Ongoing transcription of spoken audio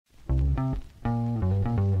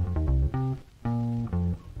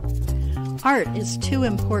Art is too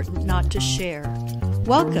important not to share.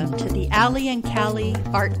 Welcome to the Allie and Callie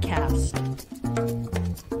Artcast.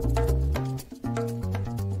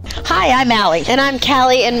 Hi, I'm Allie. And I'm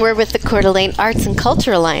Callie, and we're with the Coeur d'Alene Arts and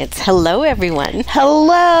Culture Alliance. Hello, everyone.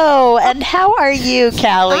 Hello, and how are you,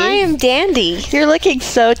 Callie? I am dandy. You're looking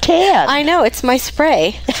so tan. I know, it's my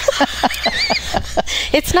spray.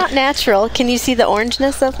 It's not natural. Can you see the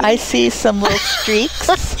orangeness of it? I see some little streaks.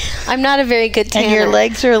 I'm not a very good tanner. And your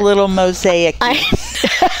legs are a little mosaic.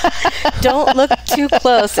 Don't look too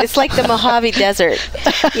close. It's like the Mojave Desert,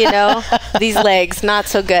 you know? These legs, not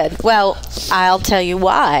so good. Well, I'll tell you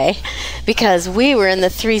why. Because we were in the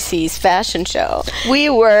 3Cs fashion show. We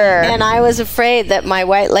were. And I was afraid that my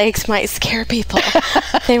white legs might scare people.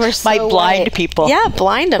 They were so might blind white. people. Yeah,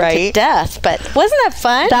 blind them to death. But wasn't that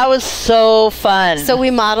fun? That was so fun. So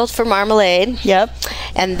we modeled for Marmalade. Yep.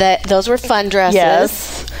 And those were fun dresses.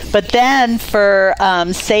 Yes. But then for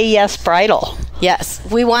Say Yes Bridal. Yes.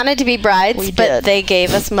 We wanted to be brides, but they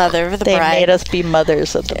gave us Mother of the Bride. They made us be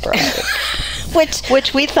mothers of the bride.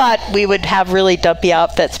 Which we thought we would have really dumpy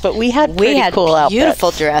outfits, but we had cool outfits.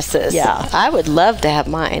 Beautiful dresses. Yeah. I would love to have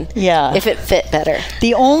mine. Yeah. If it fit better.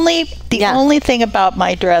 The only thing about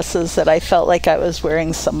my dress is that I felt like I was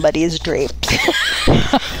wearing somebody's drapes.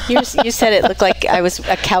 You said it looked like I was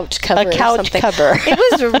a couch cover. A couch cover. It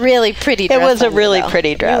was a really pretty dress. It was a really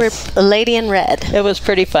pretty dress. You were a lady in red. It was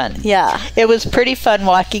pretty fun. Yeah. It was pretty fun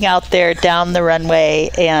walking out there down the runway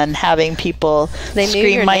and having people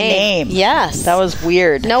scream my name. Yes. That was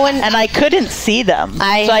weird. No one, and I couldn't see them, so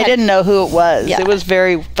I didn't know who it was. Yeah. It was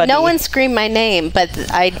very funny. No one screamed my name, but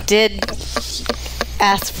I did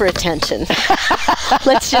ask for attention.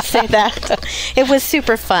 Let's just say that. It was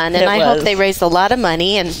super fun, and I hope they raised a lot of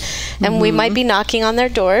money, and we might be knocking on their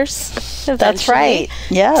doors eventually. That's right.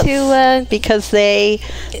 Yes. Because the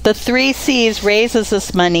 3Cs raises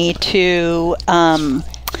this money to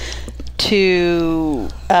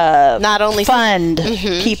not only fund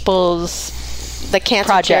people's the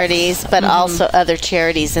cancer charities, but also other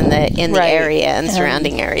charities in the area and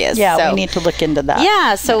surrounding areas. Yeah, so we need to look into that.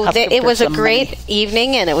 Yeah, so it was a great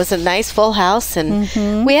evening, and it was a nice full house, and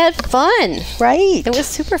we had fun. Right. It was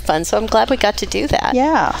super fun, so I'm glad we got to do that.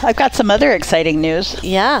 Yeah. I've got some other exciting news.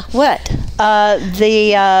 Yeah. What?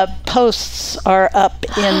 The posts are up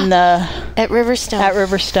in at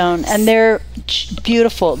Riverstone. And they're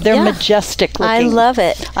beautiful. They're majestic looking. I love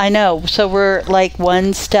it. I know. So we're like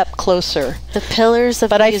one step closer. The pillars of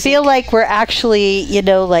But music. I feel like we're actually,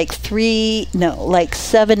 like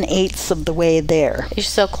 7/8 of the way there. You're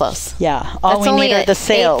so close. Yeah. All we need are the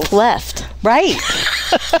sails. 8 left. Right.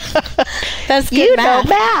 That's good math. You know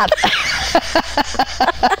math.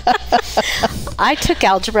 I took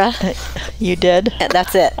algebra. You did?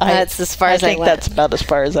 That's it. That's as far as I went. I think that's about as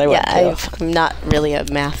far as I went, too. I'm not really a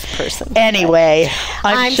math person. Anyway,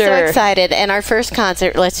 I'm sure. So excited. And our first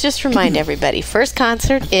concert, let's just remind everybody, first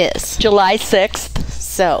concert is July 6th.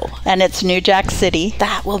 And it's New Jack City.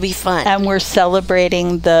 That will be fun. And we're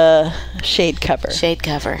celebrating the Shade Cover.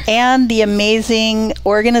 And the amazing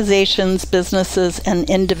organizations, businesses, and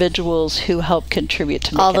individuals who help contribute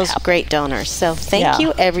to make all it those happen. Great donors. So thank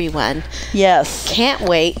you, everyone. Yes. Can't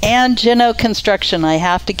wait. And Gino Construction. I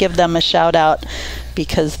have to give them a shout out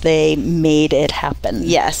because they made it happen.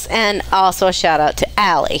 Yes, and also a shout out to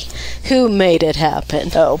Allie, who made it happen.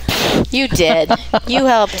 Oh. You did. You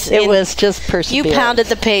helped. It was just perseverance. You pounded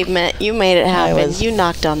the pavement. You made it happen. You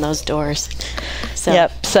knocked on those doors. So.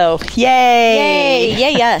 Yep. So, yay. Yay.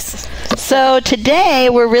 Yay, yes. So today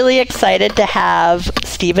we're really excited to have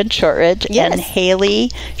Stephen Shortridge and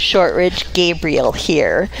Hayley Shortridge Gabriel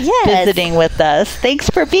here visiting with us.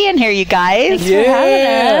 Thanks for being here, you guys. Thanks for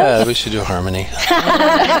having us. We should do harmony.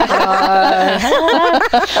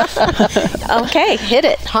 Okay, hit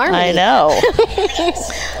it. Harmony. I know.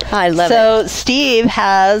 I love it. So Steve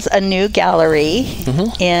has a new gallery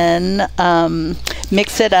in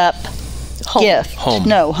Mix It Up. Home.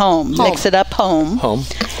 Mix It Up Home.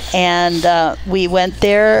 And we went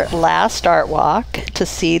there last Art Walk to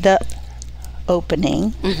see the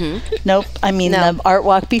opening. Nope, I mean the Art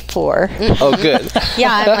Walk before. Oh, good.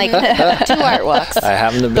 Yeah, I'm like 2 Art Walks. I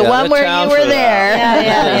happened to be the one where you were there.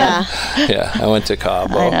 Yeah, I went to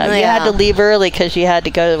Cabo. I know. You had to leave early because you had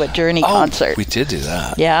to go to a Journey concert. We did do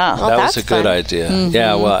that. Yeah. That was a good idea.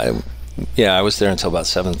 Yeah, well, I was there until about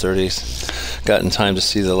 7:30. Got in time to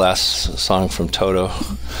see the last song from Toto.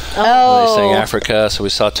 They sang Africa, so we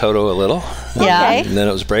saw Toto a little. And then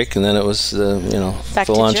it was break, and then it was back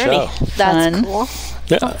full-on show. That's cool.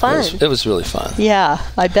 Yeah, fun. It was really fun. Yeah,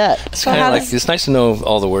 I bet. It's kind of like it's nice to know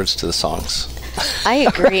all the words to the songs. I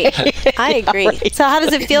agree. I agree. Right. So how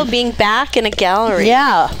does it feel being back in a gallery?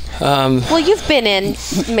 Yeah. Well, you've been in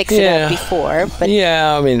Mix It Up before. But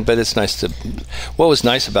yeah, I mean, but it's nice to... What was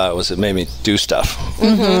nice about it was it made me do stuff. So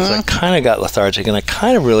I kind of got lethargic, and I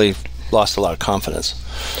kind of really lost a lot of confidence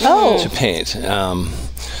to paint.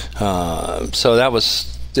 So that was...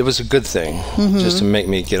 It was a good thing, just to make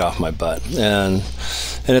me get off my butt. And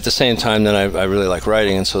at the same time, then I really like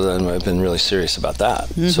writing, and so then I've been really serious about that.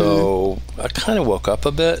 So I kind of woke up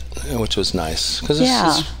a bit, which was nice, because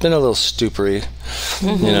it's been a little stupery,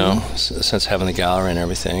 you know, since having the gallery and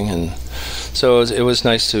everything. And so it was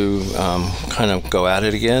nice to kind of go at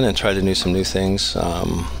it again and try to do some new things,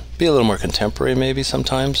 be a little more contemporary maybe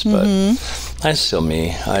sometimes, but I'm still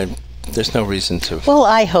me. There's no reason to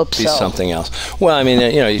I hope be something else. Well, I mean,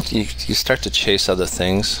 you know, you start to chase other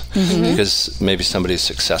things because maybe somebody's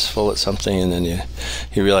successful at something, and then you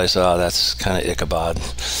realize, oh, that's kind of Ichabod.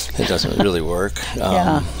 It doesn't really work.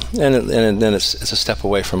 And then it's a step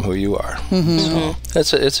away from who you are.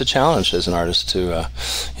 So it's a challenge as an artist to,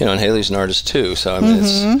 you know, and Hayley's an artist too. So I mean,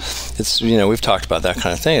 it's you know, we've talked about that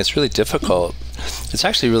kind of thing. It's really difficult. It's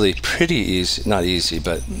actually really pretty easy, not easy,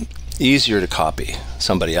 but easier to copy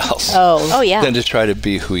somebody else than to try to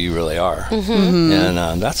be who you really are.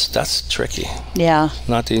 And that's tricky. Yeah.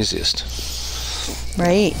 Not the easiest.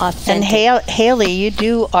 Right. Authentic. And Hayley, you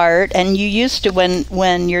do art, and you used to,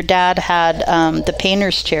 when your dad had the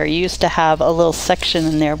painter's chair, you used to have a little section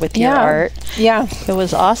in there with your art. Yeah. It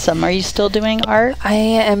was awesome. Are you still doing art? I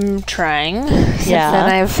am trying. Since then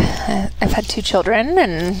I've had 2 children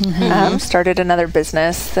and started another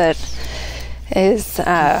business that is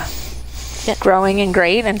growing and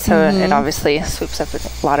great, and so it obviously swoops up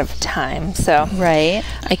a lot of time. So I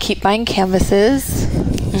keep buying canvases,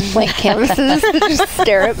 blank canvases that just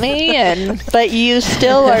stare at me. But you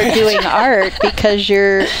still are doing art because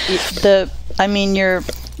you're still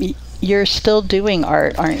doing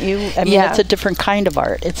art, aren't you? I mean, it's a different kind of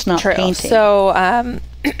art. It's not painting. So,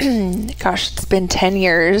 gosh, it's been 10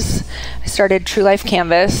 years. I started True Life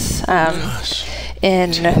Canvas.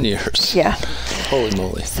 In 10 years. Yeah. Holy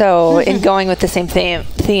moly. So in going with the same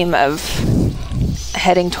theme of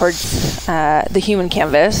heading towards the human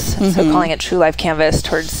canvas, so calling it True Life Canvas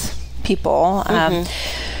towards people,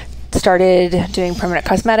 started doing permanent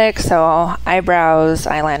cosmetics, so eyebrows,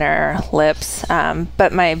 eyeliner, lips.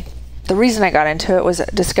 But the reason I got into it was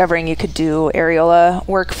discovering you could do areola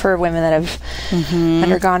work for women that have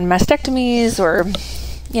undergone mastectomies or,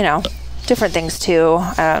 you know, different things too.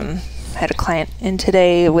 I had a client in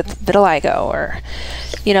today with vitiligo, or,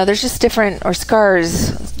 you know, there's just different, or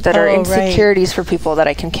scars that are insecurities for people that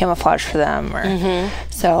I can camouflage for them. Or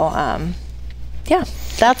so, yeah.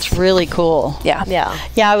 That's really cool. Yeah. Yeah.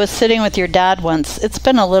 Yeah, I was sitting with your dad once. It's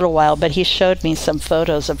been a little while, but he showed me some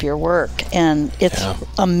photos of your work, and it's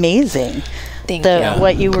amazing.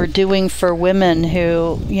 What you were doing for women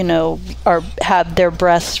who, you know, have their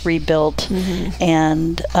breasts rebuilt,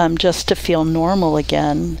 and just to feel normal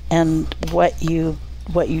again, and what you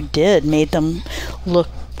did made them look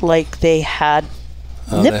like they had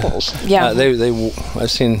nipples.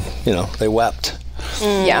 I've seen, you know, they wept.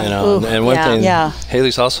 Yeah. You know, and one thing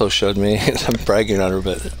Hayley's also showed me, I'm bragging on her,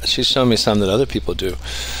 but she's shown me some that other people do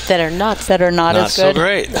that are not as good. So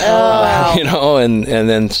great. Wow. You know, and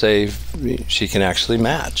then say she can actually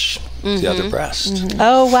match the other breast.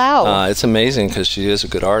 Oh, wow. It's amazing because she is a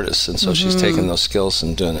good artist, and so she's taking those skills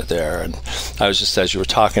and doing it there. And I was just, as you were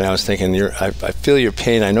talking, I was thinking, I feel your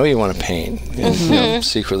pain. I know you want to paint. And, you know,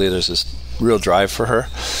 secretly there's this real drive for her,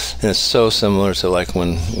 and it's so similar to like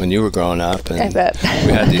when you were growing up, and I bet.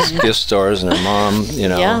 we had these gift stores, and her mom, you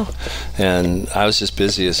know, and I was just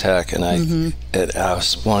busy as heck, and I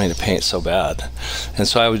was wanting to paint so bad, and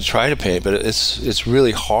so I would try to paint, but it's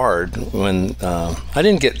really hard when I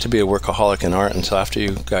didn't get to be a workaholic in art until after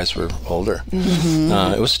you guys were older.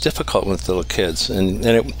 It was difficult with little kids, and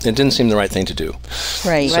it didn't seem the right thing to do.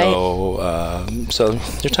 Right. So so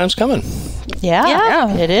your time's coming.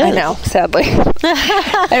 Yeah, it is. I know, sadly.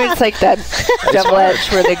 I mean, it's like that double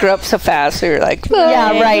edge where they grow up so fast. So you're like,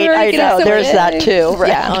 I know. There's that too. Right.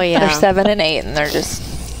 Yeah. Oh, yeah. They're 7 and 8, and they're just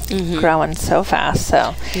growing so fast.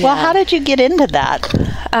 So, well, how did you get into that?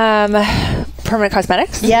 Permanent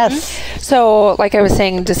cosmetics. Yes. So, like I was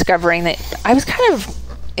saying, discovering that I was kind of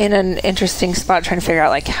in an interesting spot trying to figure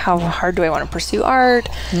out, like, how hard do I want to pursue art?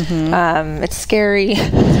 It's scary.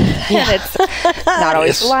 And it's not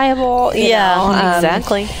always reliable. You know?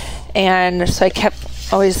 Exactly. And so I kept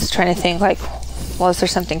always trying to think, like, well, is there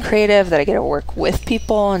something creative that I get to work with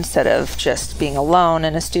people instead of just being alone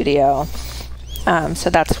in a studio? So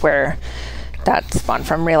that's where that spawned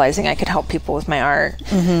from, realizing I could help people with my art.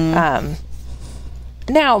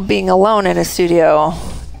 now being alone in a studio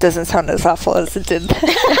doesn't sound as awful as it did.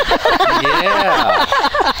 Yeah.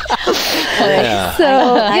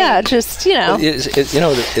 So just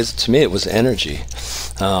to me it was energy,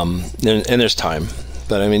 and there's time.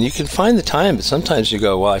 But I mean, you can find the time, but sometimes you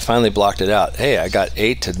go, well, I finally blocked it out. Hey, I got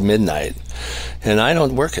 8 to midnight, and I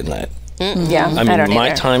don't work at night. Yeah, I mean, don't my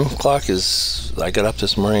either. time clock is, I got up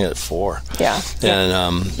this morning at 4. Yeah.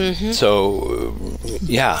 And so,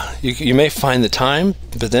 you may find the time,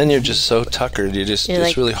 but then you're just so tuckered. It's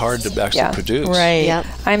really hard to actually produce. Right. Yep.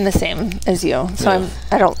 I'm the same as you. So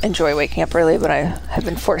I don't enjoy waking up early, but I have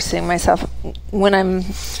been forcing myself when I'm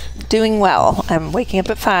doing well. I'm waking up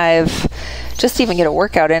at 5 just to even get a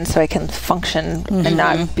workout in so I can function and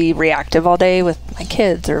not be reactive all day with my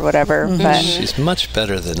kids or whatever. But She's much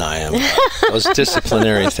better than I am. Those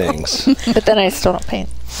disciplinary things. but then I still don't paint.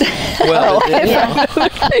 Well,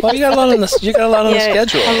 well, you got a lot on the schedule. A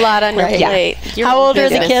lot on your plate. How old are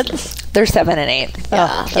the kids? They're 7 and 8.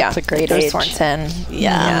 Oh, that's a great They're age. Swanson.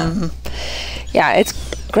 Yeah. Yeah, it's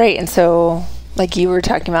great. And so, like you were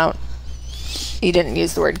talking about, you didn't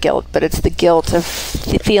use the word guilt, but it's the guilt of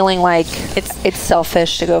feeling like it's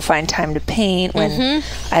selfish to go find time to paint when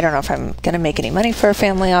I don't know if I'm going to make any money for a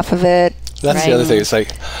family off of it. That's the other thing. It's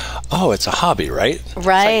like, oh, it's a hobby, right?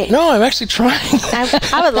 Right. Like, no, I'm actually trying.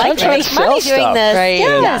 I would like to trying make to money sell doing stuff. this. Right.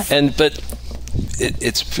 Yes. But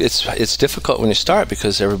it's difficult when you start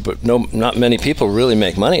because not many people really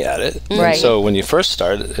make money at it. Right. And so when you first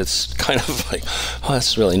start, it's kind of like, oh,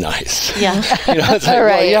 that's really nice. Yeah. It's like,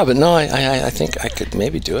 well, yeah, but no, I think I could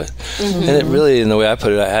maybe do it. And it really, in the way I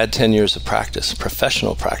put it, I had 10 years of practice,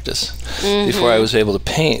 professional practice, before I was able to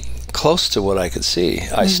paint close to what I could see.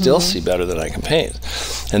 I still see better than I can paint.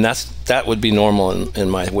 And that would be normal in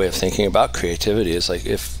my way of thinking about creativity. Is like,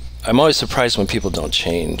 if I'm always surprised when people don't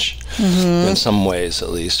change in some ways, at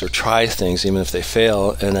least, or try things even if they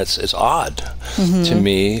fail, and it's odd to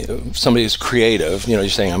me. Somebody who's creative, you're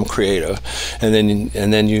saying I'm creative, and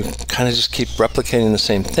then you kind of just keep replicating the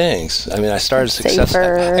same things. I mean, I started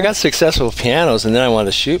I got successful with pianos, and then I wanted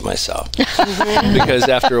to shoot myself because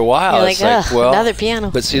after a while You're it's like, well, another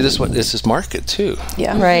piano. But see, this is market too.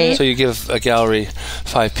 Yeah. Right. So you give a gallery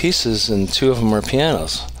 5 pieces, and 2 of them are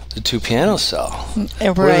pianos. The 2 pianos sell.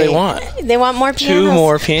 What do they want? They want more pianos. 2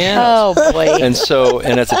 more pianos. Oh boy. And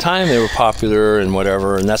at the time they were popular and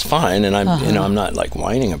whatever, and that's fine. And I'm not like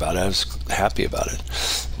whining about it. I was happy about it.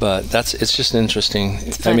 But it's just interesting.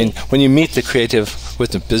 I mean, when you meet the creative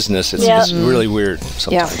with the business, it's really weird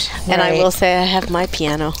sometimes. Yeah. And I will say I have my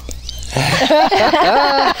piano.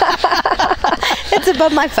 It's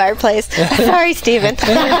above my fireplace. Sorry, Stephen.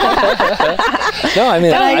 No, I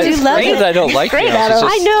mean, I do love it. I don't like pianos. It's just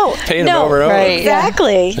I know. paint them over and over. Right.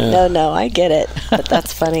 Exactly. Yeah. No, I get it. But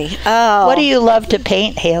that's funny. Oh. What do you love to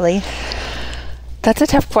paint, Hayley? That's a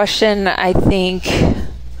tough question. I think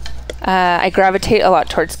I gravitate a lot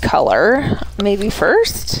towards color, maybe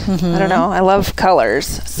first. I don't know. I love colors.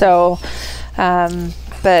 So,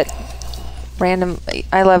 but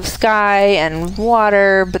I love sky and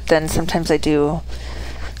water, but then sometimes I do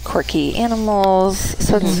quirky animals.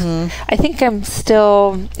 So I think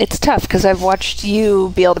it's tough because I've watched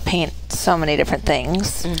you be able to paint so many different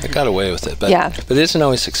things. I got away with it, but it isn't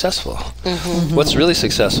always successful. What's really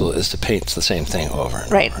successful is to paint the same thing over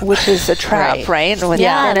and over. Which is a trap, right?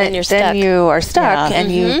 And then you're stuck. Then you are stuck,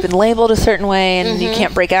 and you've been labeled a certain way, and you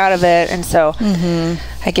can't break out of it. And so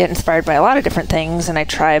I get inspired by a lot of different things, and I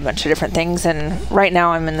try a bunch of different things. And right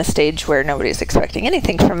now I'm in the stage where nobody's expecting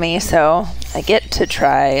anything from me, so I get to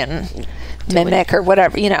try and mimic or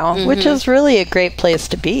whatever, Which is really a great place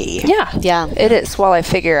to be. Yeah, it is, while I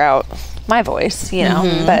figure out my voice,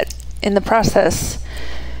 but in the process,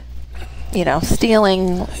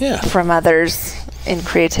 stealing from others in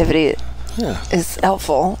creativity is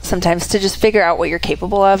helpful sometimes, to just figure out what you're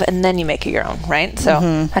capable of, and then you make it your own, right?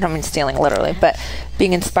 So I don't mean stealing literally, but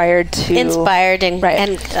being inspired and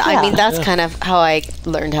I mean, that's kind of how I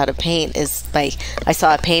learned how to paint, is by I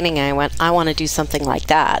saw a painting and I went, I want to do something like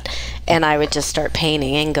that, and I would just start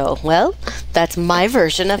painting and go, well, that's my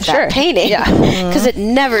version of that painting, because it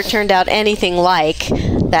never turned out anything like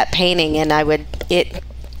that painting, and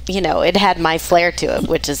it had my flair to it,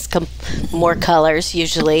 which is more colors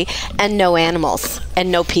usually, and no animals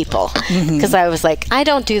and no people, because I was like, I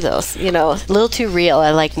don't do those, a little too real.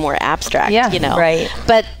 I like more abstract, right.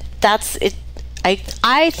 But that's it.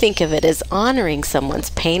 I think of it as honoring someone's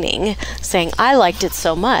painting, saying, I liked it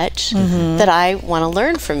so much that I want to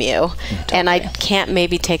learn from you. And I can't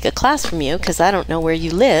maybe take a class from you because I don't know where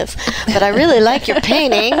you live, but I really like your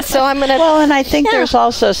painting, so I'm going to... Well, and I think there's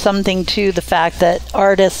also something to the fact that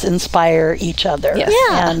artists inspire each other. Yes.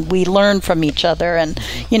 Yeah. And we learn from each other, and,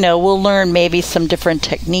 you know, we'll learn maybe some different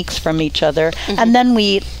techniques from each other, and then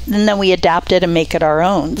we adapt it and make it our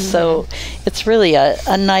own. So it's really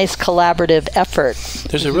a nice collaborative effort.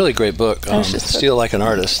 There's a really great book, Steal Like an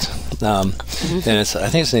Artist. And I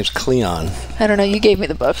think his name's Cleon. I don't know. You gave me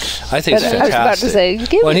the book. I think it's fantastic. I was about to say,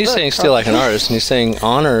 and he's saying steal like an artist, and he's saying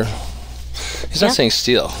honor. He's not saying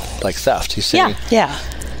steal like theft. He's saying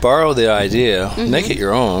borrow the idea, make it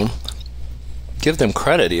your own, give them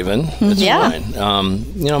credit even. It's fine.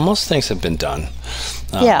 You know, most things have been done.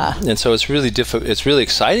 And so it's really it's really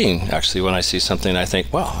exciting, actually, when I see something I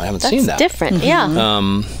think, wow, I haven't seen that. That's different,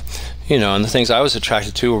 you know, and the things I was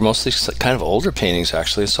attracted to were mostly kind of older paintings,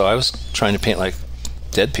 actually. So I was trying to paint like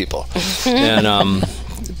dead people, and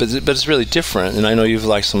but it's really different. And I know you've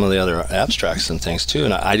liked some of the other abstracts and things too,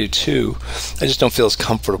 and I do too. I just don't feel as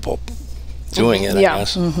comfortable doing it, I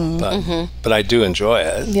guess. But I do enjoy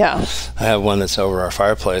it. Yeah, I have one that's over our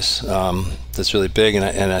fireplace that's really big,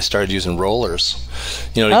 and I started using rollers,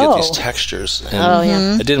 you know, to get these textures. And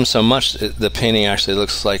I did them so much, the painting actually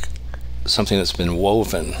looks like something that's been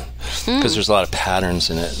woven, because there's a lot of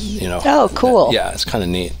patterns in it, you know. Oh, cool. It's kind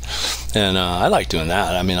of neat, and I like doing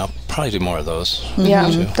that. I mean, I'll probably do more of those.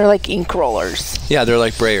 They're like ink rollers. Yeah, they're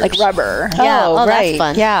like brayers, like rubber. Right. That's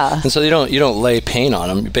fun. Yeah. And so you don't lay paint on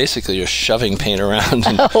them. Basically, you're shoving paint around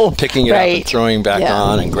and picking it up and throwing back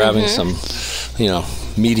on and grabbing some, you know,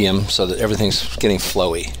 medium so that everything's getting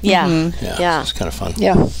flowy. So it's kind of fun.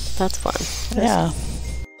 Yeah, that's fun. Yeah.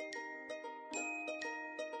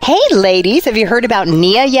 Hey ladies, have you heard about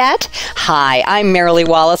NIA yet? Hi, I'm Marilee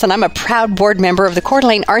Wallace, and I'm a proud board member of the Coeur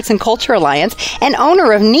d'Alene Arts and Culture Alliance and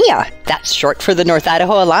owner of NIA. That's short for the North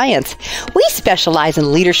Idaho Alliance. We specialize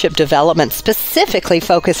in leadership development, specifically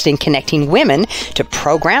focused in connecting women to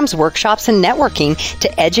programs, workshops, and networking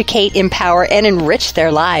to educate, empower, and enrich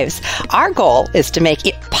their lives. Our goal is to make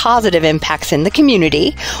positive impacts in the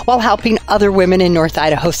community while helping other women in North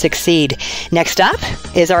Idaho succeed. Next up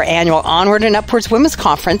is our annual Onward and Upwards Women's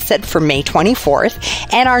Conference set for May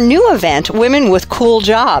 24th, and our new event, Women with Cool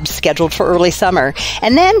Jobs, scheduled for early summer.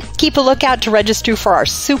 And then keep a lookout to register for our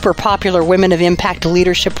super popular Women of Impact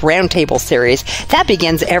Leadership Roundtable series. That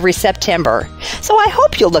begins every September. So I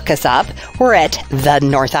hope you'll look us up. We're at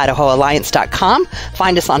thenorthidahoalliance.com.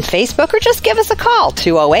 Find us on Facebook or just give us a call,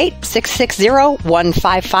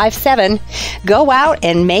 208-660-1557. Go out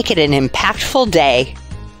and make it an impactful day.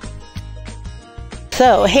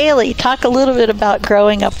 So, Hayley, talk a little bit about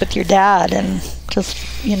growing up with your dad and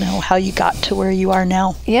just, you know, how you got to where you are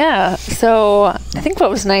now. Yeah. So, I think what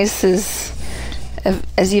was nice is,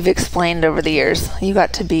 as you've explained over the years, you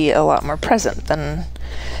got to be a lot more present than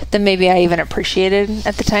maybe I even appreciated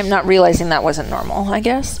at the time, not realizing that wasn't normal, I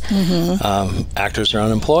guess. Actors are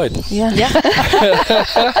unemployed. Yeah.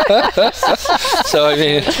 So, I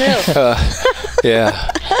mean,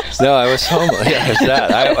 no, I was home. Yeah, there's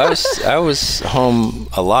that. I was home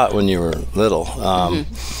a lot when you were little,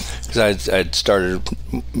 because I'd started,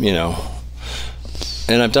 you know,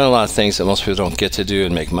 and I've done a lot of things that most people don't get to do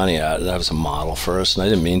and make money at. I was a model first, and I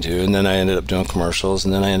didn't mean to, and then I ended up doing commercials,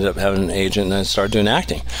 and then I ended up having an agent, and then I started doing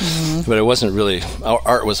acting. But it wasn't really,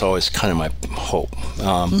 art was always kind of my hope.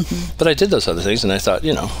 But I did those other things, and I thought,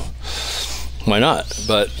 you know, why not?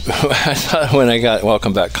 But I thought when I got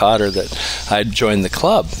Welcome Back Cotter that I'd join the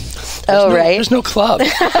club. There's no club.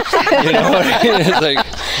 You know what I mean? It's like,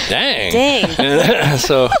 dang. And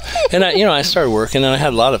so, and I started working, and I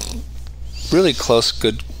had a lot of really close,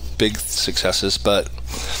 good, big successes, but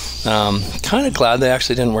kind of glad they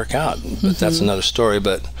actually didn't work out. But that's another story.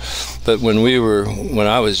 But when you were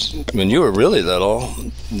really little,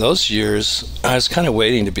 those years, I was kind of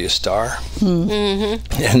waiting to be a star. And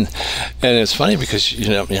it's funny because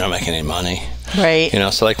you're not making any money. Right. You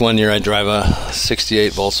know, so like one year I drive a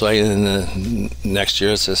 68 Volkswagen, and the next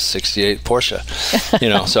year it's a 68 Porsche. You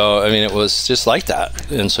know, so I mean it was just like that.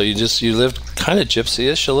 And so you lived kind of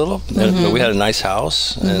gypsy-ish a little. But we had a nice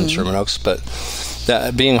house in Sherman Oaks, but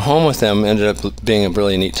that being home with them ended up being a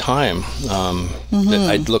really neat time that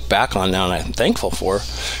I look back on now and I'm thankful for,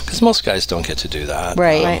 because most guys don't get to do that.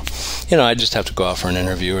 Right. You know, I just have to go out for an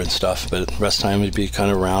interview and stuff, but the rest of the time we'd be kind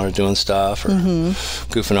of around or doing stuff or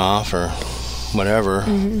goofing off or whatever.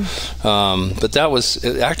 But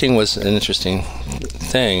acting was an interesting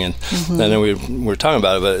thing, and then we were talking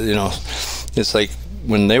about it, but you know, it's like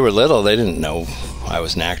when they were little, they didn't know I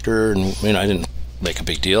was an actor, and I didn't make a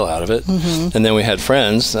big deal out of it. And then we had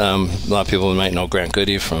friends. A lot of people might know Grant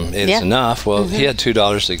Goody from It Is Enough. Well, he had two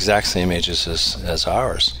daughters the exact same ages as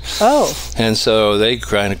ours. Oh. And so they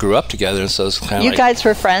kind of grew up together, and so it's kind of You guys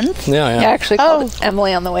were friends? Yeah. I actually called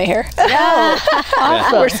Emily on the way here.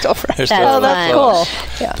 Awesome. We're still friends. That's cool.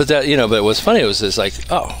 Yeah. But that, but what's funny was it's like,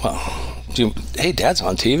 oh, well, hey, Dad's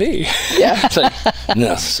on TV. Yeah. It's like,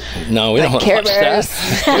 no, we don't want to watch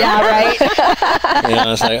that. Yeah, right.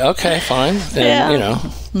 It's like, okay, fine.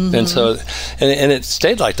 And, and so, and it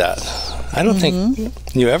stayed like that. I don't think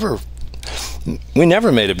we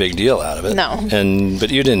never made a big deal out of it. No.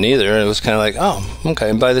 But you didn't either. It was kind of like, oh, okay.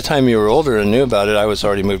 And by the time you were older and knew about it, I was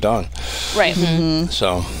already moved on. Right.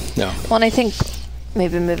 So, yeah. Well, and I think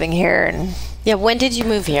maybe moving here and... Yeah, when did you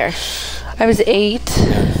move here? I was 8.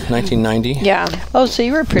 1990. Yeah. Oh, so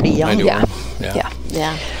you were pretty young. Yeah.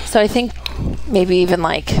 So I think maybe even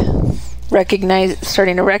like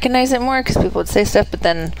starting to recognize it more, because people would say stuff, but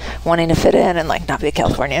then wanting to fit in and like not be a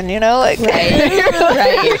Californian, like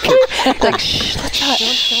Right. like shh,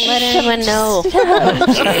 Don't let anyone know.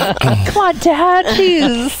 come on, Dad,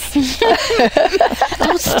 please.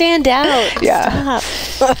 Don't stand out. Yeah.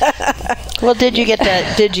 Stop. Well, did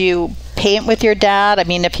you paint with your dad? I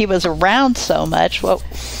mean, if he was around so much, what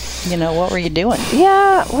were you doing?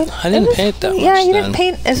 Yeah. I didn't paint that much. Yeah, you then. didn't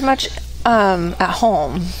paint as much at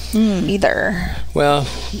home either. Well,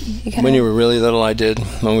 when you were really little, I did.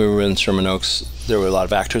 When we were in Sherman Oaks, there were a lot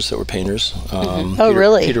of actors that were painters.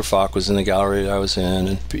 Really? Peter Falk was in the gallery I was in,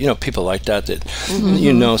 and people like that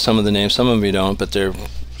some of the names, some of them you don't, but they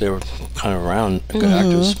were kind of around, good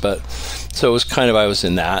actors. But so it was kind of, I was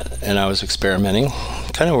in that, and I was experimenting,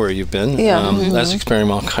 kind of where you've been. I was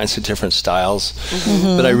experimenting all kinds of different styles,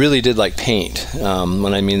 but I really did like paint.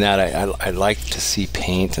 When I mean that, I like to see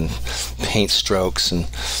paint and paint strokes and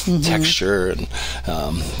texture and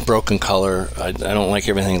broken color. I don't like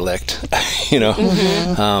everything licked,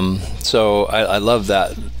 so I love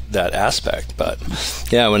that aspect. But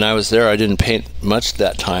yeah, when I was there, I didn't paint much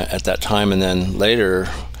at that time, and then later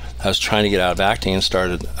I was trying to get out of acting and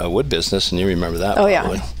started a wood business, and you remember that. Oh,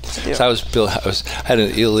 probably. yeah. So I had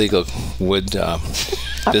an illegal wood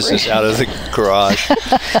business out of the garage.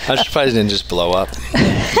 I probably didn't just blow up.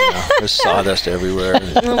 There's sawdust everywhere.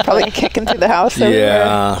 Probably kicking through the house everywhere.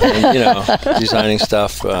 Yeah, and, designing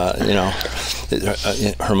stuff.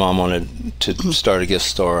 Her mom wanted to start a gift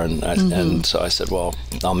store, and so I said, well,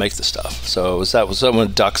 I'll make the stuff. So that was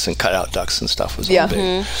when ducks and cut out ducks and stuff was all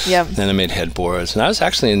big. Yeah. Then I made headboards, and I was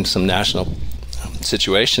actually in some national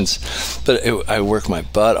situations, but I worked my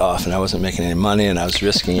butt off, and I wasn't making any money, and I was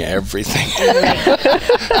risking everything.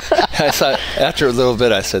 I thought, after a little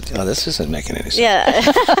bit, I said, this isn't making any sense. Yeah.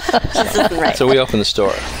 This isn't right. So we opened the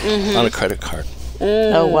store on a credit card.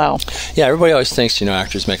 Oh, wow. Yeah, everybody always thinks,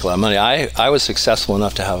 actors make a lot of money. I was successful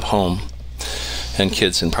enough to have a home and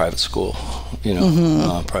kids in private school,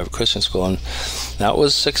 private Christian school, and that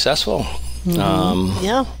was successful. Most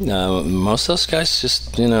of those guys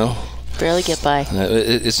just, barely get by.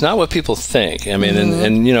 It's not what people think. I mean,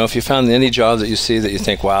 and if you found any job that you see that you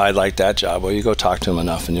think, wow, I'd like that job, well, you go talk to them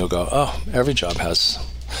enough, and you'll go, oh, every job has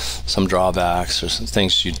some drawbacks or some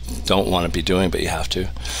things you don't want to be doing, but you have to.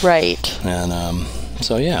 Right. And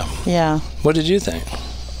so, yeah. Yeah. What did you think?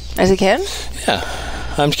 As a kid? Yeah.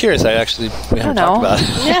 I'm curious. We haven't talked about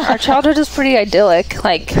it. Yeah, our childhood was pretty idyllic.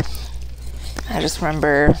 Like, I just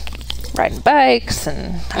remember riding bikes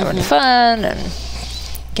and having fun and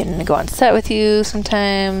getting to go on set with you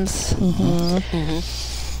sometimes.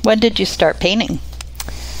 When did you start painting?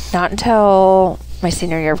 Not until my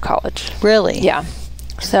senior year of college. Really? Yeah.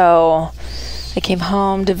 So I came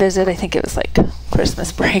home to visit. I think it was like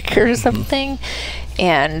Christmas break or something.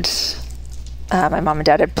 And my mom and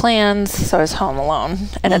dad had plans, so I was home alone.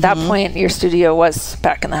 And at that point, your studio was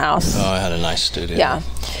back in the house. Oh, I had a nice studio. Yeah.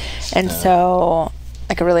 And so,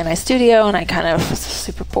 like a really nice studio, and I kind of was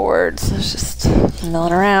super bored, so I was just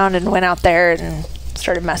milling around and went out there and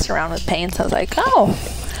started messing around with paints. I was like, oh,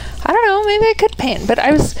 I don't know, maybe I could paint. But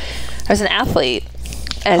I was an athlete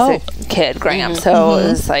as a kid growing up, so it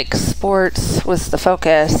was like sports was the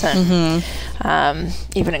focus, and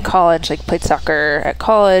even in college, like played soccer at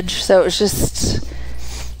college. So it was just,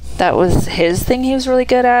 that was his thing he was really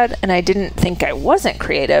good at, and I didn't think I wasn't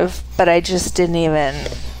creative, but I just didn't even,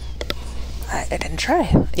 I didn't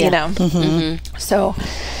try, you know? So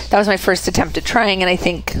that was my first attempt at trying, and I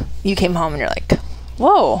think you came home and you're like,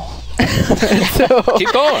 whoa. So,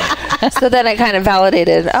 keep going. So then I kind of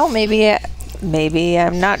validated, oh, maybe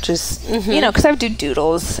I'm not just, you know, because I would do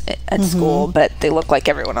doodles at school, but they look like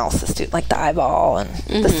everyone else's, like the eyeball and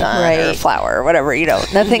the sun or flower or whatever, you know,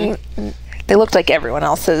 nothing they looked like everyone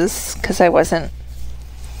else's because I wasn't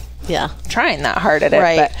trying that hard at it.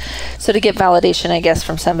 Right. But, so to get validation, I guess,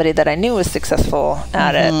 from somebody that I knew was successful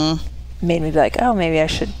at it made me be like, oh, maybe I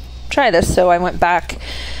should try this. So I went back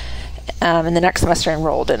in the next semester,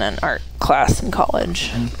 enrolled in an art class in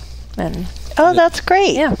college. And that's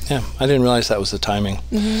great. Yeah. I didn't realize that was the timing.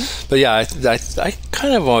 But yeah, I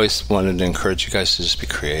kind of always wanted to encourage you guys to just be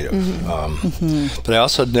creative. But I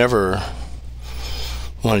also never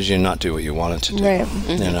wanted you to not do what you wanted to do. Right.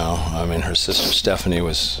 You know, I mean, her sister Stephanie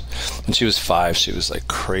was, when she was 5, she was like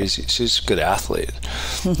crazy. She's a good athlete.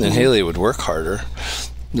 And Hayley would work harder.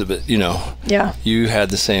 But, you know, you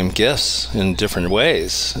had the same gifts in different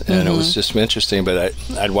ways. And it was just interesting. But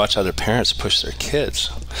I'd watch other parents push their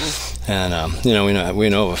kids. And, you know, we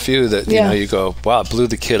know of a few that, you know, you go, wow, it blew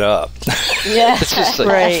the kid up. It's just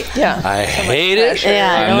like, I hate it.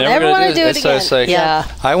 I'm never going to do it again. So it's like,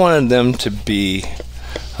 I wanted them to be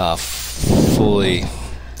fully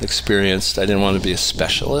experienced. I didn't want to be a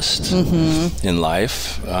specialist in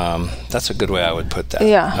life. That's a good way I would put that.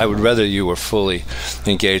 I would rather you were fully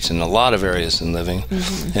engaged in a lot of areas in living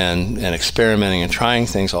and experimenting and trying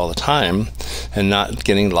things all the time and not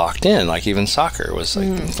getting locked in. Like even soccer was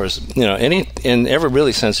like first, you know, in every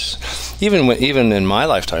really sense, even in my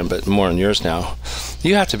lifetime, but more in yours now,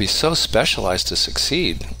 you have to be so specialized to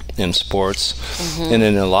succeed in sports and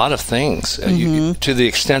in a lot of things to the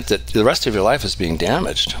extent that the rest of your life is being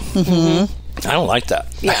damaged. I don't like that.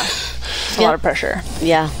 It's a lot of pressure.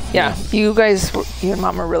 You and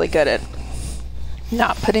Mom were really good at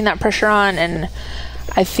not putting that pressure on, and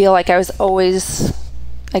I feel like I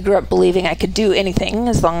grew up believing I could do anything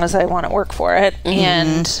as long as I want to work for it,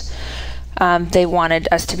 and they wanted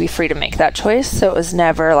us to be free to make that choice, so it was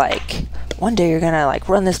never like, one day you're gonna like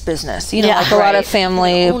run this business, you know, like a lot of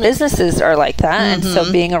family businesses are like that. And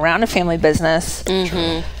so being around a family business,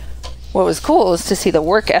 what was cool is to see the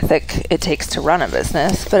work ethic it takes to run a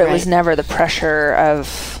business, but it was never the pressure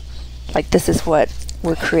of like, this is what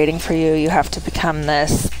we're creating for you, you have to become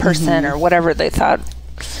this person or whatever they thought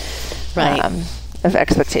of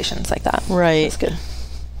expectations like that. That's good.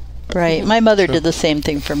 My mother did the same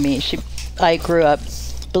thing for me. I grew up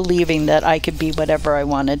believing that I could be whatever I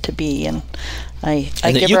wanted to be, and I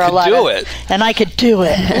give her a lot of it. And I could do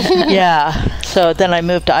it. So then I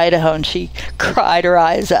moved to Idaho, and she cried her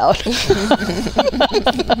eyes out.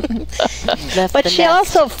 But she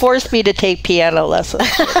also forced me to take piano lessons.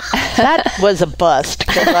 That was a bust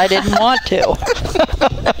because I didn't want to.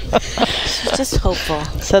 She's just hopeful.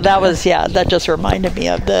 So that was that just reminded me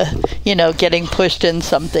of the, you know, getting pushed in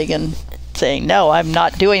something and saying, no, I'm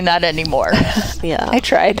not doing that anymore. I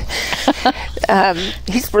tried.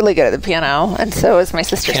 He's really good at the piano, and so is my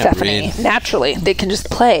sister Stephanie. Naturally, they can just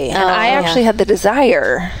play. And I actually had the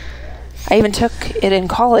desire. I even took it in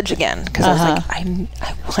college again because I was like, I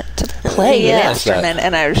want to play an instrument,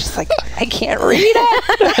 and I was just like, I can't read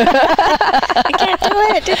it. I can't do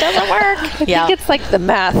it. It doesn't work. I think it's like the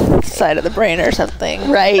math side of the brain or something.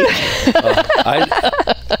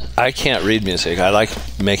 I can't read music. I like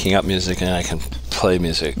making up music, and I can play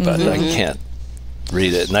music, but I can't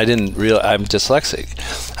read it. And I'm dyslexic.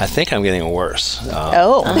 I think I'm getting worse.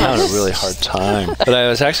 I'm having a really hard time. But I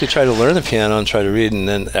was actually trying to learn the piano and try to read, and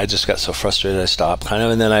then I just got so frustrated I stopped kind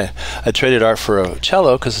of. And then I traded art for a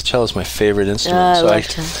cello because the cello is my favorite instrument. So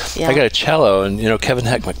I got a cello, and you know Kevin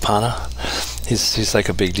Heck McPana, he's like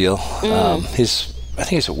a big deal. I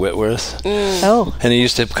think he's at Whitworth. And he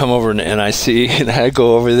used to come over and I'd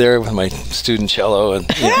go over there with my student cello, and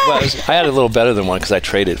you know, I had a little better than one because I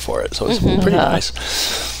traded for it, so it was pretty nice.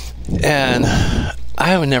 And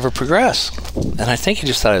I would never progress, and I think he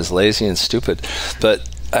just thought I was lazy and stupid, but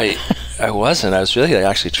I wasn't. I was really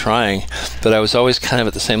actually trying, but I was always kind of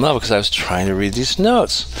at the same level because I was trying to read these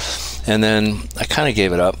notes, and then I kind of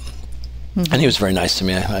gave it up. And he was very nice to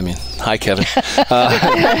me. I mean, hi, Kevin.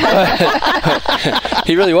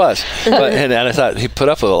 He really was. And I thought he put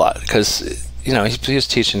up with a lot because, you know, he was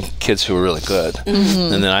teaching kids who were really good.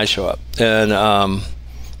 And then I show up. And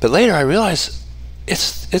but later I realized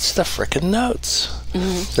it's the frickin' notes.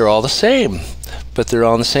 They're all the same, but they're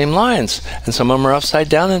all in the same lines. And some of them are upside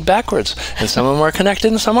down and backwards. And some of them are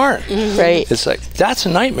connected and some aren't. It's like, that's a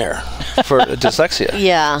nightmare for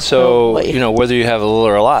dyslexia. So, you know, whether you have a little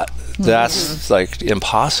or a lot, that's like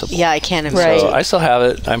impossible. I can't imagine. So I still have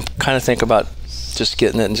it. I'm kind of thinking about just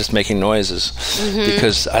getting it and just making noises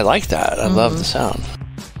because I like that. I love the sound.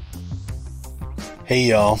 Hey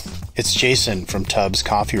y'all, it's Jason from Tubbs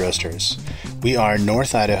Coffee Roasters. We are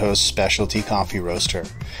North Idaho's specialty coffee roaster.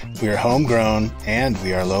 We are homegrown and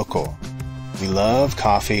we are local. We love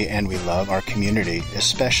coffee and we love our community,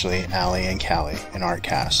 especially Allie and Callie in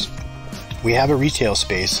ArtCast. We have a retail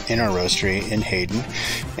space in our roastery in Hayden,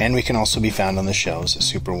 and we can also be found on the shelves at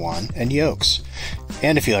Super One and Yolks.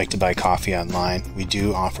 And if you like to buy coffee online, we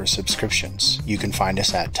do offer subscriptions. You can find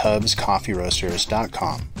us at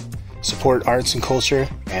tubscoffeeroasters.com. Support arts and culture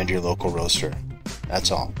and your local roaster. That's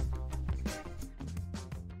all.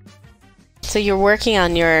 So you're working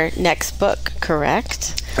on your next book,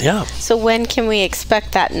 correct? Yeah. So when can we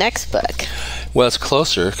expect that next book? Well, it's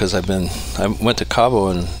closer because I went to Cabo,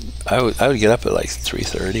 and I would get up at like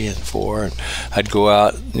 3:30 and 4, and I'd go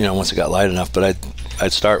out, once it got light enough, but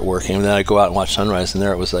I'd start working, and then I'd go out and watch sunrise, and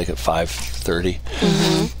there it was like at 5:30,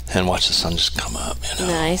 and watch the sun just come up.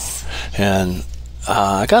 Nice. And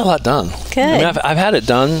I got a lot done. Good. I mean, I've had it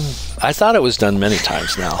done. I thought it was done many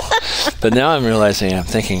times now, but now I'm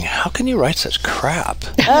thinking, how can you write such crap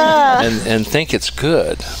and think it's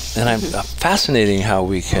good? And I'm fascinating how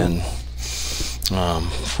we can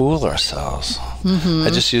fool ourselves. I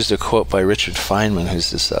just used a quote by Richard Feynman, who's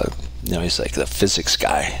this, he's like the physics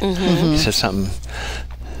guy. He said something.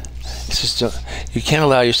 He says, you can't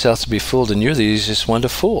allow yourself to be fooled, and you're the easiest one to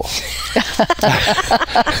fool.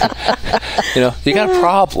 You got a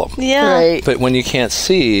problem. Yeah. Right. But when you can't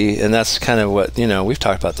see, and that's kind of what, we've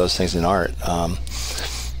talked about those things in art,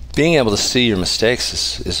 being able to see your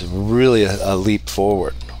mistakes is really a leap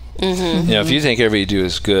forward. If you think everything you do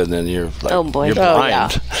is good, then you're like, you're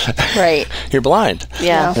blind. Right. You're blind.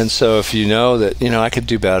 Yeah. And so if you know that, I could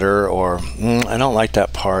do better, or I don't like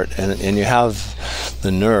that part, and you have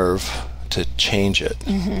the nerve to change it,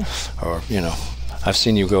 or, I've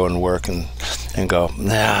seen you go and work and go,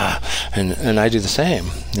 nah, and I do the same.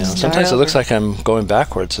 Sometimes it looks like I'm going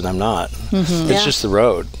backwards, and I'm not. It's just the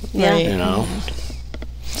road. Yeah.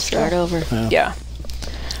 Start over. Yeah.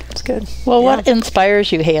 That's good. Well, what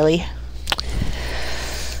inspires you, Hayley?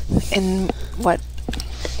 In what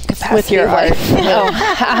capacity? With your art.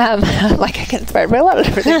 Like I get inspired by a lot of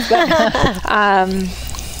different things. But,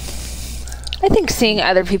 I think seeing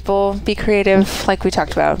other people be creative, like we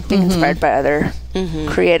talked about, being inspired by other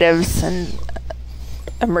creatives and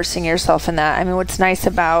immersing yourself in that. I mean, what's nice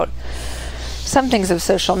about some things of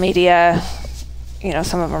social media,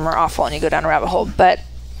 some of them are awful and you go down a rabbit hole, but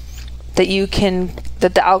that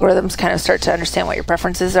the algorithms kind of start to understand what your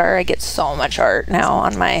preferences are. I get so much art now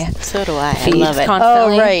on my So do I. feeds I love it.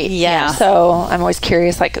 constantly. Oh, right. Yeah. So I'm always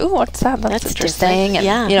curious, like, ooh, what's that? That's interesting.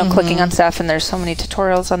 And, clicking on stuff, and there's so many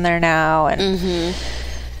tutorials on there now, and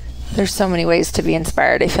there's so many ways to be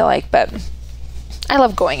inspired, I feel like. But I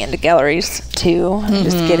love going into galleries, too, and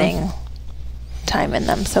just getting time in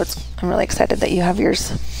them. So I'm really excited that you have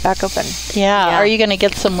yours back open. Yeah. Are you going to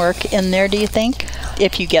get some work in there, do you think?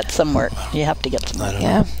 If you get some work, you have to get some work. I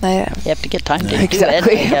don't know. You have to get time to do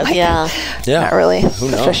Exactly. it, I guess. Yeah. Not really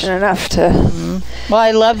proficient enough to... Well,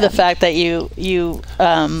 I love the fact that you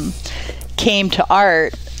came to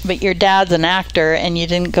art, but your dad's an actor and you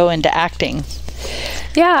didn't go into acting.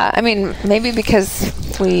 Yeah, I mean, maybe because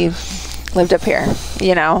we lived up here,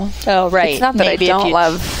 Oh, right. It's not that Maybe I don't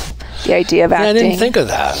love the idea of acting. I didn't think of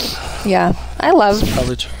that. Yeah, I love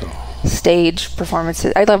Probably true. stage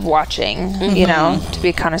performances. I love watching, to be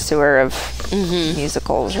a connoisseur of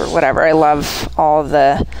musicals or whatever. I love all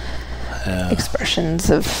the expressions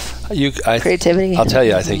of creativity. I'll tell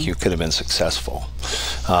you, I think you could have been successful.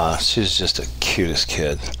 She was just the cutest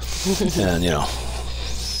kid. And,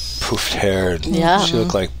 poofed hair. And she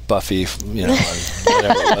looked like Buffy, whatever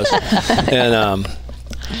it was.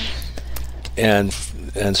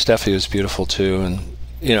 And Steffi was beautiful too. And,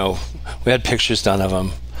 we had pictures done of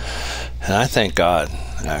them. And I thank God,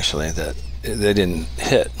 actually, that they didn't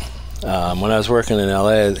hit. When I was working in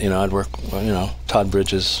L.A., I'd work, Todd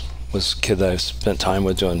Bridges was a kid that I spent time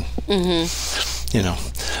with doing,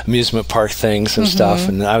 amusement park things and stuff.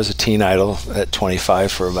 And I was a teen idol at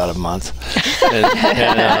 25 for about a month.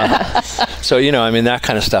 So, that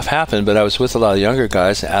kind of stuff happened. But I was with a lot of younger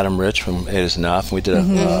guys, Adam Rich from Eight Is Enough. We did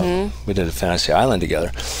a Fantasy Island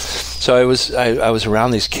together. So I was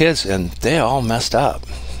around these kids, and they all messed up.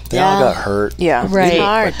 They all got hurt. Yeah, right.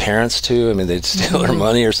 My parents too. I mean, they'd steal their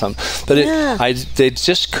money or something. But they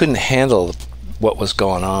just couldn't handle what was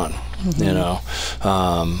going on.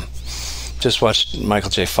 Just watched Michael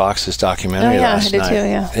J. Fox's documentary last night. I did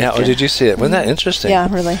too. Yeah. Oh, did you see it? Wasn't that interesting?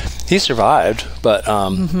 Yeah, really. He survived, but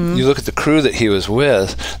you look at the crew that he was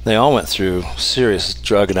with; they all went through serious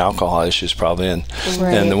drug and alcohol issues, probably, and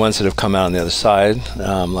the ones that have come out on the other side,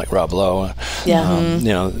 like Rob Lowe,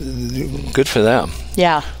 good for them.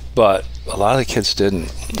 Yeah. But a lot of the kids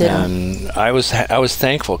didn't. And I was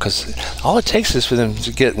thankful, because all it takes is for them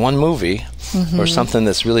to get one movie or something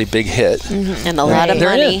that's really big hit, and a lot of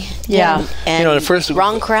money. Yeah. And at first,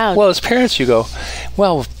 wrong crowd. Well, as parents, you go,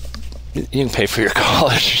 well, you can pay for your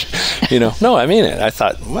college. No, I mean it. I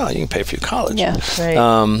thought, well, you can pay for your college. Yeah, right.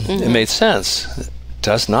 It made sense. It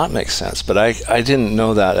does not make sense, but I didn't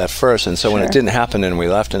know that at first, and so when it didn't happen and we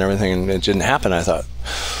left and everything and it didn't happen, I thought,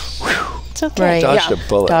 whew, it's okay. Dodged a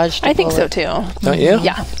bullet. I think so too. Don't you?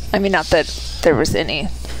 Yeah. I mean, not that there was any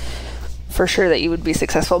for sure that you would be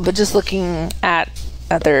successful, but just looking at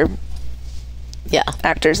other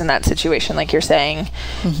actors in that situation, like you're saying,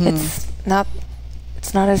 it's not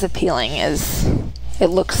as appealing as it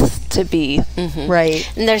looks to be. Right.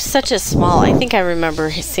 And there's such a small, I think I remember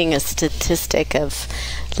seeing a statistic of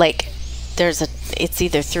like it's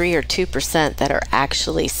either 3 or 2% that are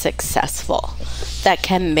actually successful, that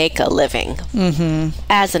can make a living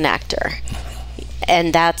as an actor.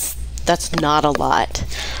 And that's not a lot.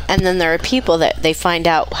 And then there are people that they find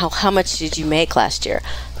out, how much did you make last year?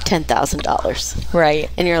 $10,000. Right.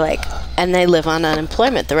 And you're like, and they live on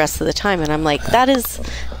unemployment the rest of the time. And I'm like, that is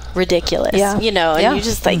ridiculous. Yeah. And you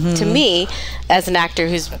just like, to me, as an actor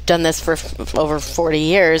who's done this for over 40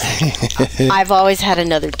 years, I've always had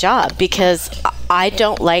another job because I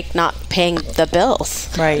don't like not paying the bills.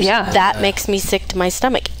 Right. Yeah. That makes me sick to my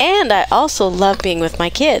stomach. And I also love being with my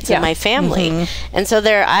kids and my family. And so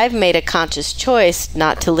I've made a conscious choice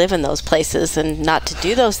not to live in those places and not to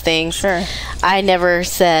do those things. Sure. I never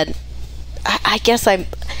said, I guess I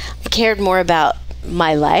cared more about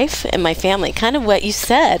my life and my family, kind of what you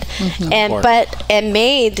said.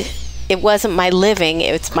 It wasn't my living,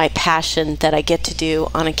 it's my passion that I get to do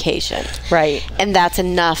on occasion. Right. And that's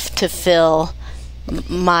enough to fill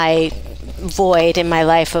my void in my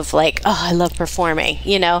life of like, oh, I love performing,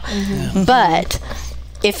 But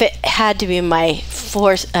if it had to be my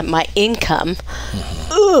my income,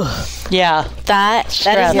 that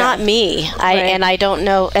is not me. And I don't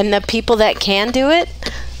know. And the people that can do it,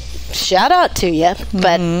 shout out to you,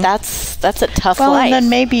 but that's a tough life. And then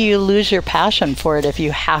maybe you lose your passion for it if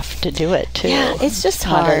you have to do it too. Yeah, it's just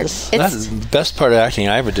hard. That's the best part of acting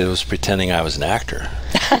I ever did was pretending I was an actor.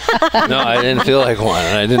 No, I didn't feel like one,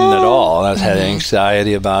 and I didn't at all. I had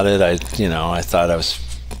anxiety about it. I thought I was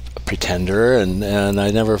a pretender, and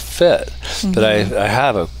I never fit. But I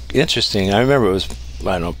have a interesting. I remember it was,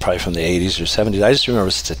 I don't know, probably from the 80s or 70s. I just remember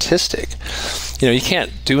a statistic. You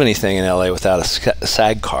can't do anything in LA without a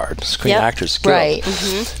SAG card, Screen Actors Guild.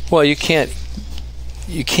 Right. Well, you can't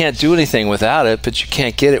do anything without it, but you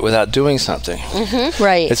can't get it without doing something.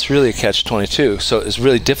 Right. It's really a catch-22. So it's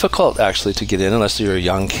really difficult actually to get in unless you're a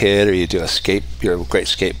young kid or you're a great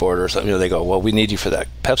skateboarder or something. They go, well, we need you for that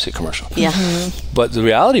Pepsi commercial. Yeah. But the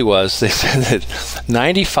reality was, they said that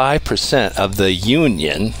 95% of the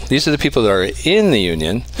union, these are the people that are in the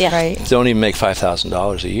union, don't even make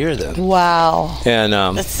 $5,000 a year then. Wow. And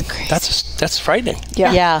that's crazy. That's frightening.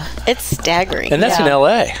 Yeah. It's staggering. And that's in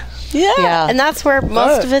LA. Yeah. And that's where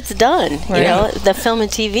most of it's done. Right. The film and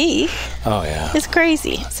TV. Oh yeah. It's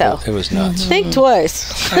crazy. So it was nuts. Think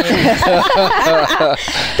twice. Be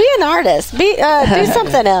an artist. Do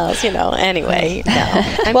something else. Anyway.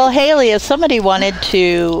 No. Well, Hayley, if somebody wanted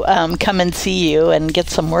to come and see you and get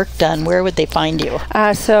some work done, where would they find you?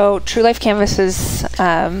 So True Life Canvases,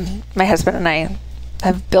 my husband and I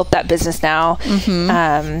have built that business now.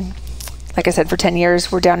 Like I said, for 10 years,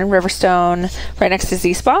 we're down in Riverstone, right next to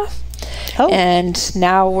Z-Spa. Oh. And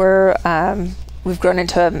now we've grown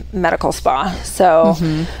into a medical spa. So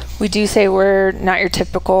we do say we're not your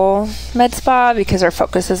typical med spa because our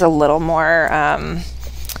focus is a little more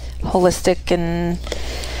holistic and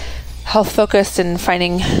health focused and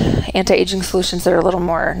finding anti-aging solutions that are a little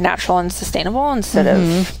more natural and sustainable instead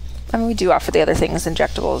of, we do offer the other things,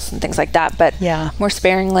 injectables and things like that, but more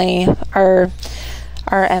sparingly.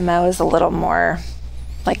 Our MO is a little more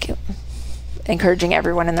like encouraging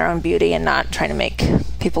everyone in their own beauty and not trying to make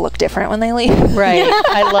people look different when they leave. Right.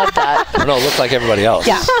 I love that. I don't look like everybody else.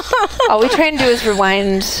 Yeah. All we try and do is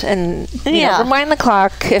rewind and rewind the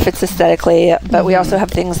clock if it's aesthetically, but we also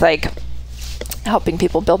have things like helping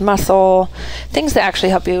people build muscle, things that actually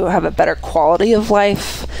help you have a better quality of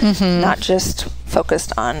life, not just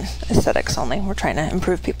focused on aesthetics only. We're trying to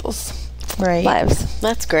improve people's lives.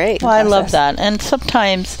 That's great. Well, I love that. And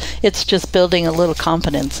sometimes it's just building a little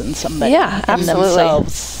confidence in somebody. Yeah, absolutely.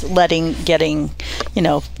 Themselves, getting,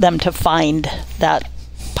 them to find that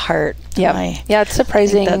part. Yeah. It's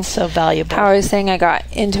surprising. That's so valuable. How I was saying I got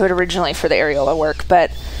into it originally for the areola work, but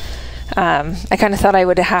I kind of thought I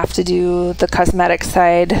would have to do the cosmetic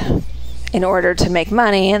side in order to make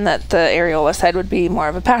money, and that the areola side would be more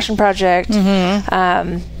of a passion project.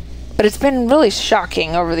 But it's been really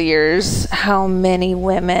shocking over the years how many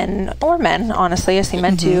women, or men, honestly, I see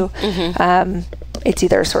men too, it's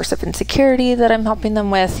either a source of insecurity that I'm helping them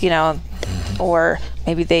with, or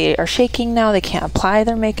maybe they are shaking now, they can't apply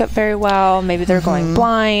their makeup very well, maybe they're going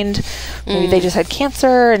blind, maybe they just had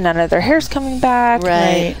cancer and none of their hair's coming back.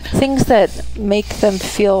 Right. Things that make them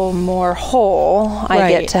feel more whole, I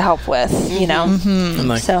get to help with, you know. And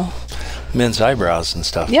like So men's eyebrows and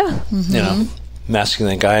stuff. yeah. You know,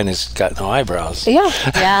 masculine guy and he's got no eyebrows. Yeah.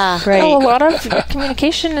 Yeah. Right. Well, a lot of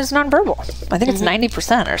communication is nonverbal. I think it's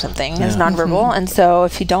 90% or something is nonverbal. And so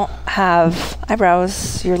if you don't have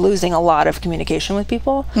eyebrows, you're losing a lot of communication with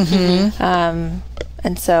people. And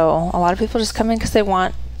so a lot of people just come in because they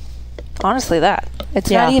want, honestly, that. It's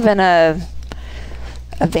not even a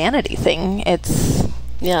vanity thing. It's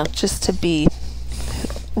just to be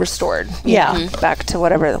restored. Back to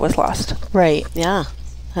whatever that was lost. Right. Yeah.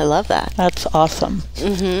 I love that. That's awesome.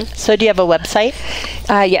 So do you have a website?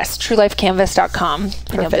 Yes, truelifecanvas.com. And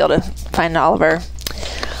you'll be able to find all of our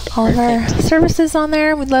services on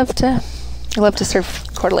there. We'd love to serve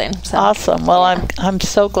Coeur d'Alene. So. Awesome. Well, I'm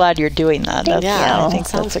so glad you're doing that. I think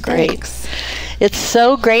that's a great. It's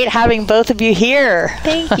so great having both of you here.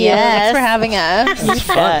 Thank you. Thanks for having us. It's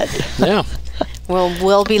fun. Yeah. Well,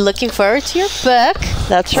 we'll be looking forward to your book.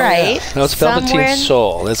 That's right. Yeah. No, it's Velveteen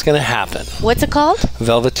Soul. It's going to happen. What's it called?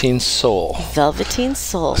 Velveteen Soul. Velveteen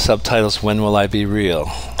Soul. Subtitles, When Will I Be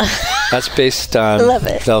Real? That's based on Love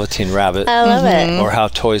it. Velveteen Rabbit. I love it. Or How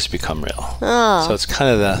Toys Become Real. Oh. So it's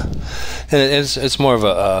kind of and it's more of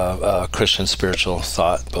a Christian spiritual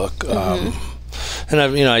thought book. And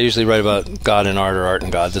I usually write about God and art or art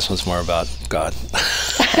and God. This one's more about God.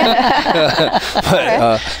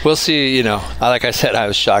 But we'll see. Like I said, I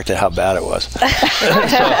was shocked at how bad it was. So,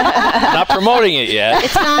 not promoting it yet.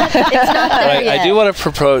 It's not there yet. I do want to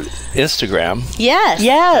promote Instagram. Yes.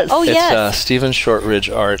 Oh, yes. It's Stephen Shortridge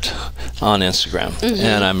Art on Instagram,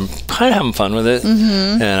 and I'm kind of having fun with it.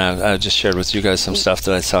 And I just shared with you guys some stuff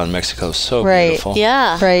that I saw in Mexico. So beautiful.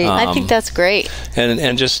 Yeah. Right. I think that's great.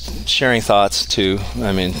 And just sharing thoughts too.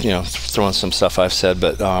 I mean, throwing some stuff I've said,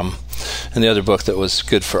 but and the other book that was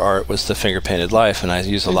good for art was The Finger Painted Life, and I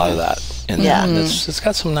use a lot of that in that. And it's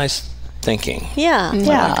got some nice thinking. Yeah.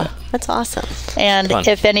 Yeah. That's awesome. And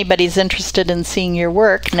if anybody's interested in seeing your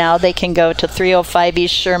work, now they can go to 305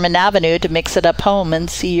 East Sherman Avenue to Mix It Up Home and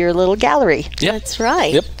see your little gallery. Yep. That's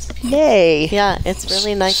right. Yep. Yay. Yeah, it's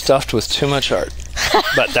really nice. Stuffed with too much art,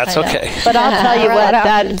 but that's okay. But I'll tell you what,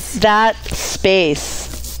 that space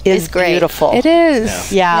is great. Beautiful. It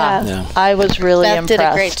is. Yeah. I was really Beth impressed. did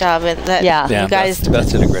a great job at that. Yeah. You guys.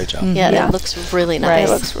 Beth did a great job. Yeah, it looks really nice.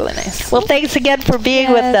 It looks really nice. Well, thanks again for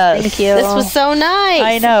being with us. Thank you. This was so nice.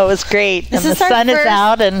 I know, it was great. This and is the our sun is first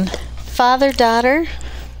out and father-daughter.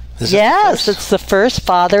 Yes, it's the first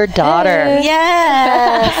father-daughter.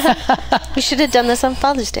 Yes. We should have done this on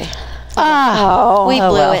Father's Day. We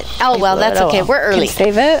blew well. it. Oh, well, that's okay. We're early.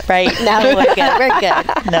 Save it. Right. No, we're good. We're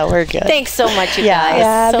good. No, we're good. Thanks so much, you Yeah. guys.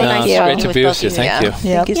 Yeah, So thank nice you. It's talking great to be both with you. of Thank you.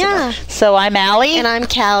 Thank you so Yeah. much. So I'm Allie. And I'm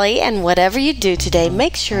Callie, and whatever you do today,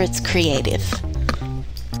 make sure it's creative.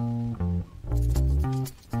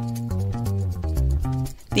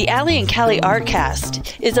 The Allie and Callie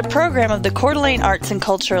Artcast is a program of the Coeur d'Alene Arts and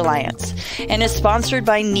Culture Alliance and is sponsored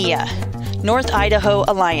by NIA, North Idaho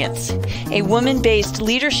Alliance, a woman-based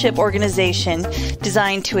leadership organization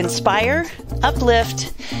designed to inspire,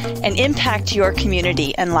 uplift, and impact your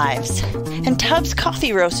community and lives. And Tubbs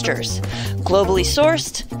Coffee Roasters, globally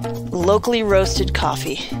sourced, locally roasted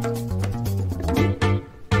coffee.